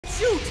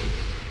Shoot!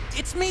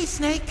 It's me,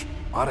 Snake!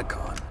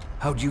 Otacon,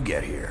 how'd you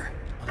get here?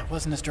 Well, it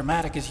wasn't as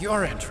dramatic as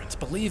your entrance,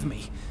 believe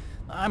me.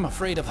 I'm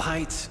afraid of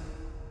heights.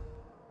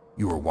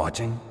 You were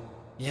watching?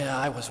 Yeah,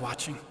 I was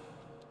watching.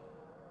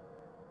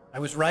 I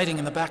was riding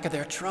in the back of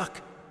their truck.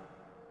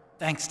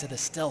 Thanks to the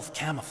stealth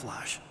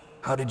camouflage.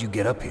 How did you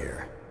get up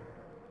here?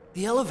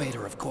 The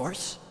elevator, of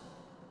course.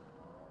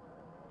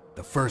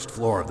 The first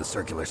floor of the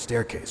circular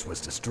staircase was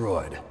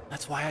destroyed.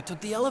 That's why I took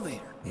the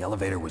elevator. The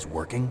elevator was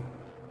working?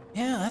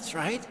 Yeah, that's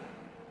right.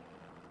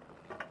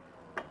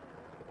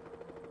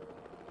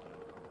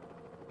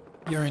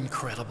 You're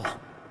incredible.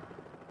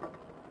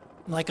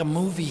 Like a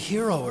movie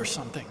hero or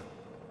something.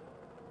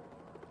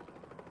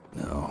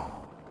 No,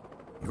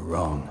 you're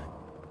wrong.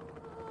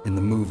 In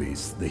the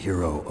movies, the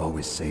hero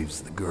always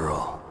saves the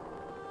girl.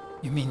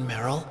 You mean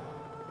Meryl?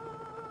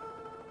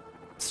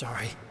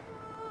 Sorry.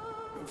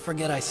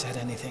 Forget I said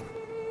anything.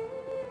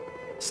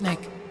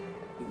 Snake,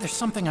 there's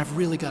something I've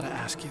really got to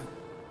ask you.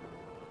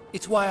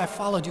 It's why I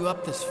followed you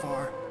up this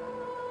far.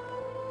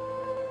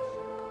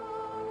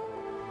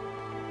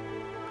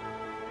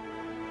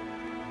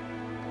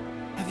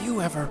 Have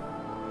you ever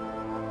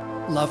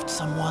loved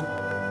someone?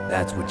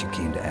 That's what you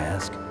came to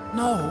ask?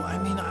 No,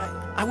 I mean,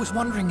 I was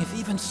wondering if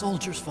even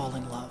soldiers fall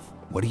in love.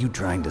 What are you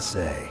trying to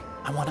say?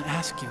 I want to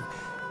ask you,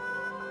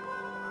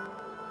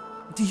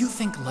 do you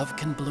think love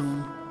can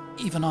bloom,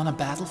 even on a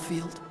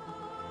battlefield?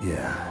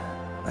 Yeah,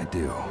 I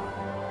do.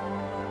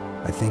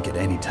 I think at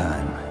any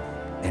time,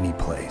 any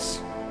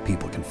place,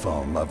 people can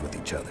fall in love with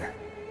each other.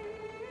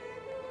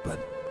 But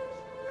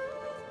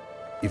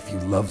if you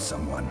love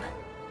someone,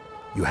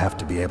 you have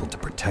to be able to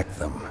protect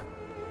them.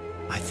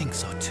 I think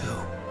so too.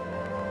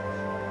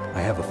 I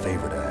have a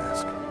favor to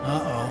ask.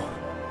 Uh-oh.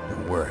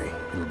 Don't worry,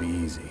 it'll be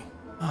easy.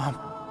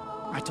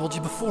 I told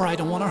you before I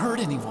don't want to hurt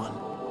anyone.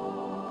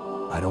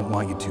 I don't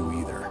want you to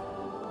either.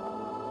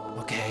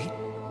 Okay.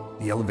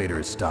 The elevator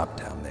is stopped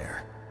down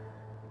there.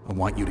 I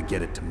want you to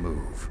get it to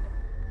move.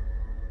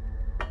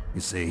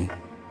 You see?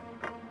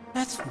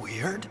 That's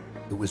weird.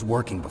 It was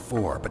working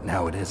before, but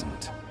now it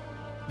isn't.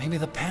 Maybe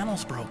the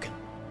panel's broken.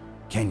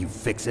 Can you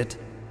fix it?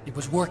 It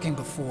was working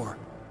before.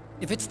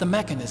 If it's the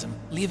mechanism,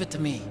 leave it to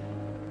me.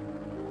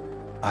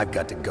 I've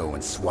got to go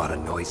and swat a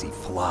noisy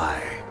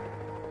fly.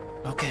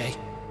 Okay.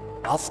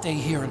 I'll stay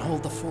here and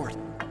hold the fort.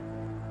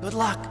 Good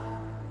luck.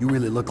 You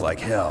really look like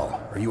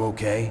hell. Are you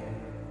okay?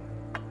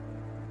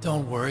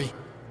 Don't worry.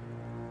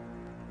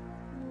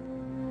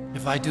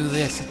 If I do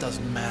this, it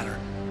doesn't matter.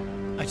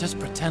 I just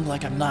pretend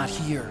like I'm not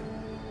here,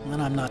 and then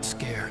I'm not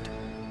scared.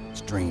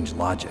 Strange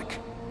logic.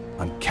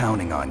 I'm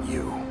counting on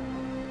you.